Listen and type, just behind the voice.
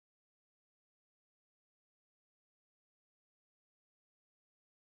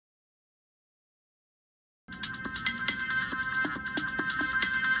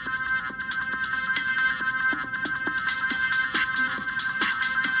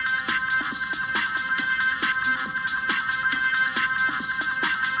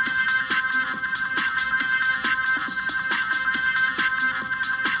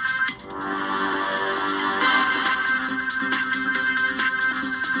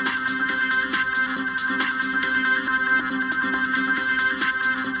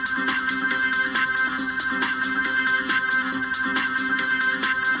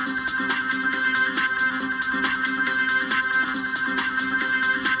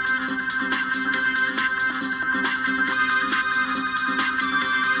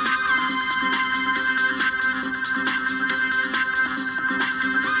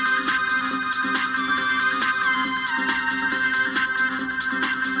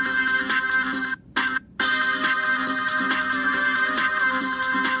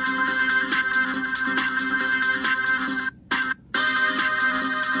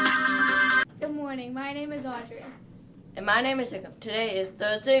My name is Ikam. Today is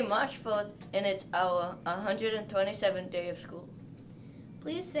Thursday, March 4th, and it's our 127th day of school.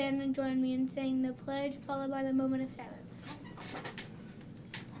 Please stand and join me in saying the pledge, followed by the moment of silence.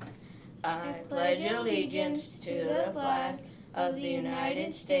 I pledge allegiance to the flag of the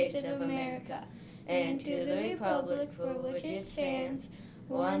United States of America and to the republic for which it stands,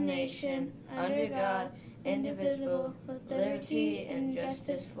 one nation, under God, indivisible, with liberty and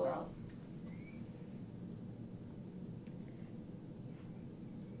justice for all.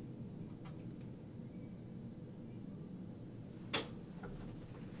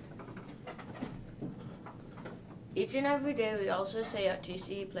 Each and every day we also say our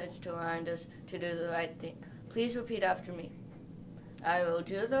TCE pledge to remind us to do the right thing. Please repeat after me. I will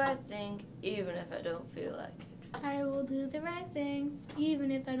do the right thing even if I don't feel like it. I will do the right thing,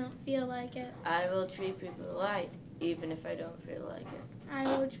 even if I don't feel like it. I will treat people right even if I don't feel like it. I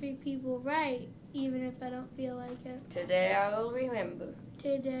will treat people right, even if I don't feel like it. Today I will remember.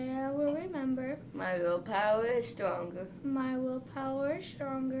 Today I will remember. My willpower is stronger. My willpower is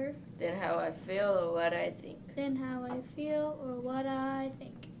stronger than how I feel or what I think. Than how I feel or what I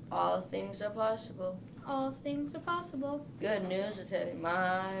think. All things are possible. All things are possible. Good news is headed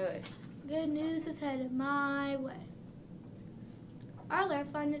my way. Good news is headed my way. Our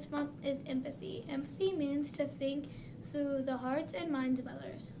lifeline this month is empathy. Empathy means to think through the hearts and minds of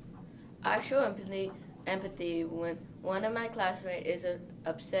others. I show empathy when one of my classmates is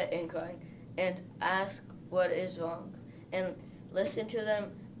upset and crying, and ask what is wrong, and listen to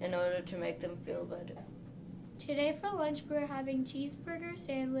them in order to make them feel better. Today for lunch we're having cheeseburger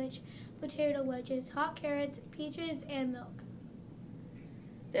sandwich, potato wedges, hot carrots, peaches, and milk.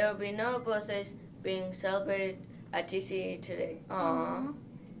 There will be no birthdays being celebrated at TCE today. Aww.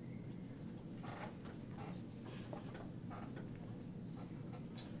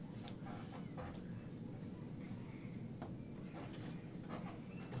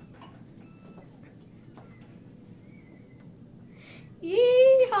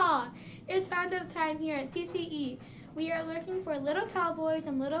 Yeehaw! It's roundup time here at TCE. We are looking for little cowboys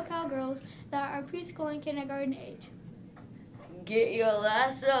and little cowgirls that are preschool and kindergarten age. Get your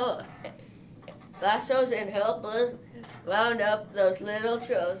lassos and help us round up those little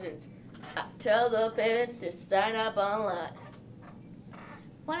Trojans. Tell the parents to sign up online.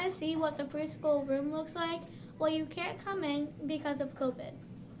 Want to see what the preschool room looks like? Well, you can't come in because of COVID.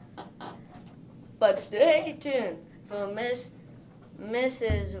 But stay tuned for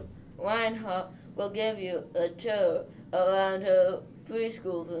Mrs. Reinhardt will give you a tour around her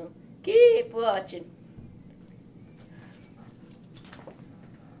preschool room. Keep watching.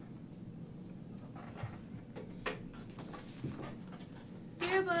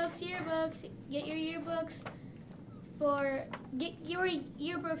 Yearbooks. Get your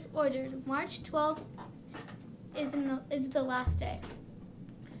yearbooks ordered. March 12th is the last day.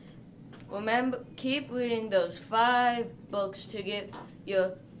 Remember, keep reading those 5 books to get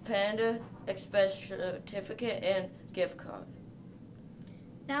your Panda Express certificate and gift card.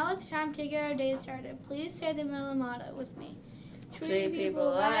 Now it's time to get our day started. Please say the middle motto with me. Treat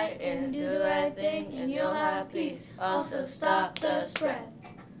people right and do the right thing and you'll have peace. Also stop the spread.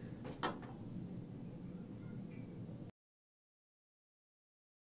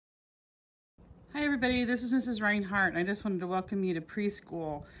 Hi everybody, this is Mrs. Reinhardt and I just wanted to welcome you to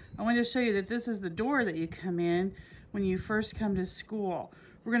preschool. I wanted to show you that this is the door that you come in when you first come to school.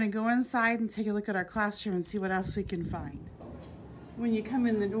 We're going to go inside and take a look at our classroom and see what else we can find. When you come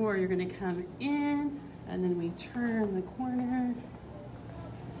in the door, you're going to come in and then we turn the corner.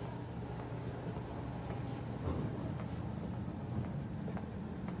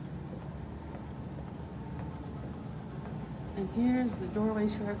 And here's the doorway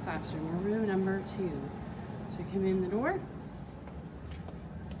to our classroom, our room number 2. So you come in the door.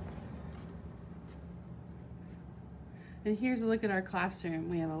 And here's a look at our classroom.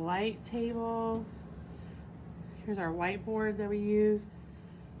 We have a light table. Here's our whiteboard that we use.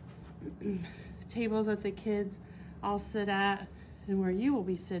 Tables that the kids all sit at and where you will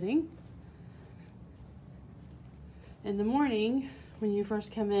be sitting. In the morning, when you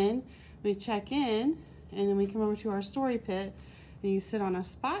first come in, we check in and then we come over to our story pit and you sit on a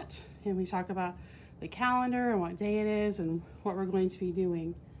spot and we talk about the calendar and what day it is and what we're going to be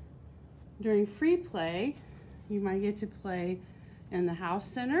doing. During free play, you might get to play in the house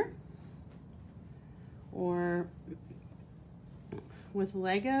center or with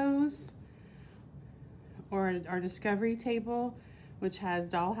Legos or our discovery table, which has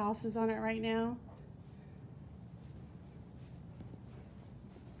doll houses on it right now.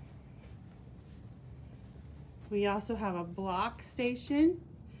 We also have a block station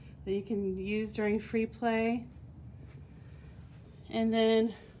that you can use during free play. And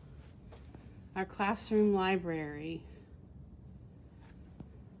then our classroom library.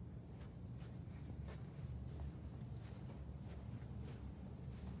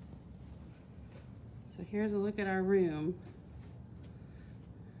 So here's a look at our room.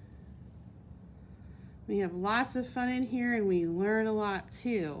 We have lots of fun in here and we learn a lot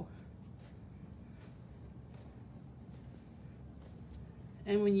too.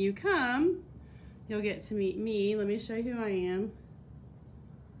 And when you come, you'll get to meet me. Let me show you who I am.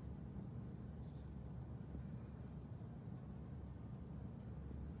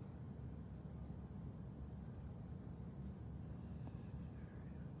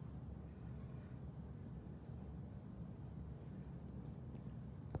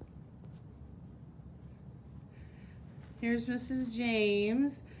 Here's Mrs.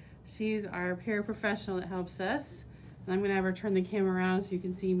 James. She's our paraprofessional that helps us. And I'm going to have her turn the camera around so you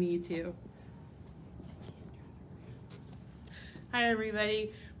can see me too. Hi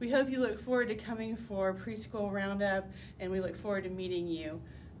everybody. We hope you look forward to coming for Preschool Roundup, and we look forward to meeting you.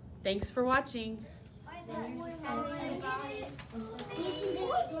 Thanks for watching.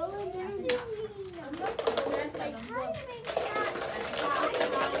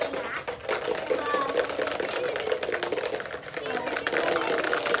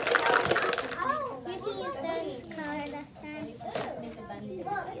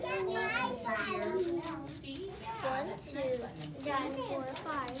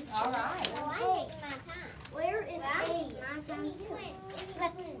 All right. Where is 8?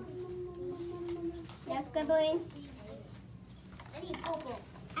 Yes, good boy.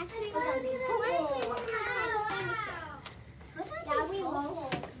 Actually, yeah, we will.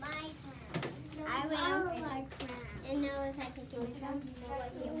 I will. And know if I can do it.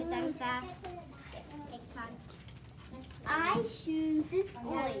 If it's done fast, take time. I choose this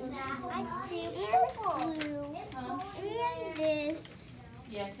orange. I do blue. And this.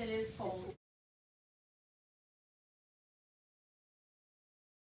 Yes, it is cold.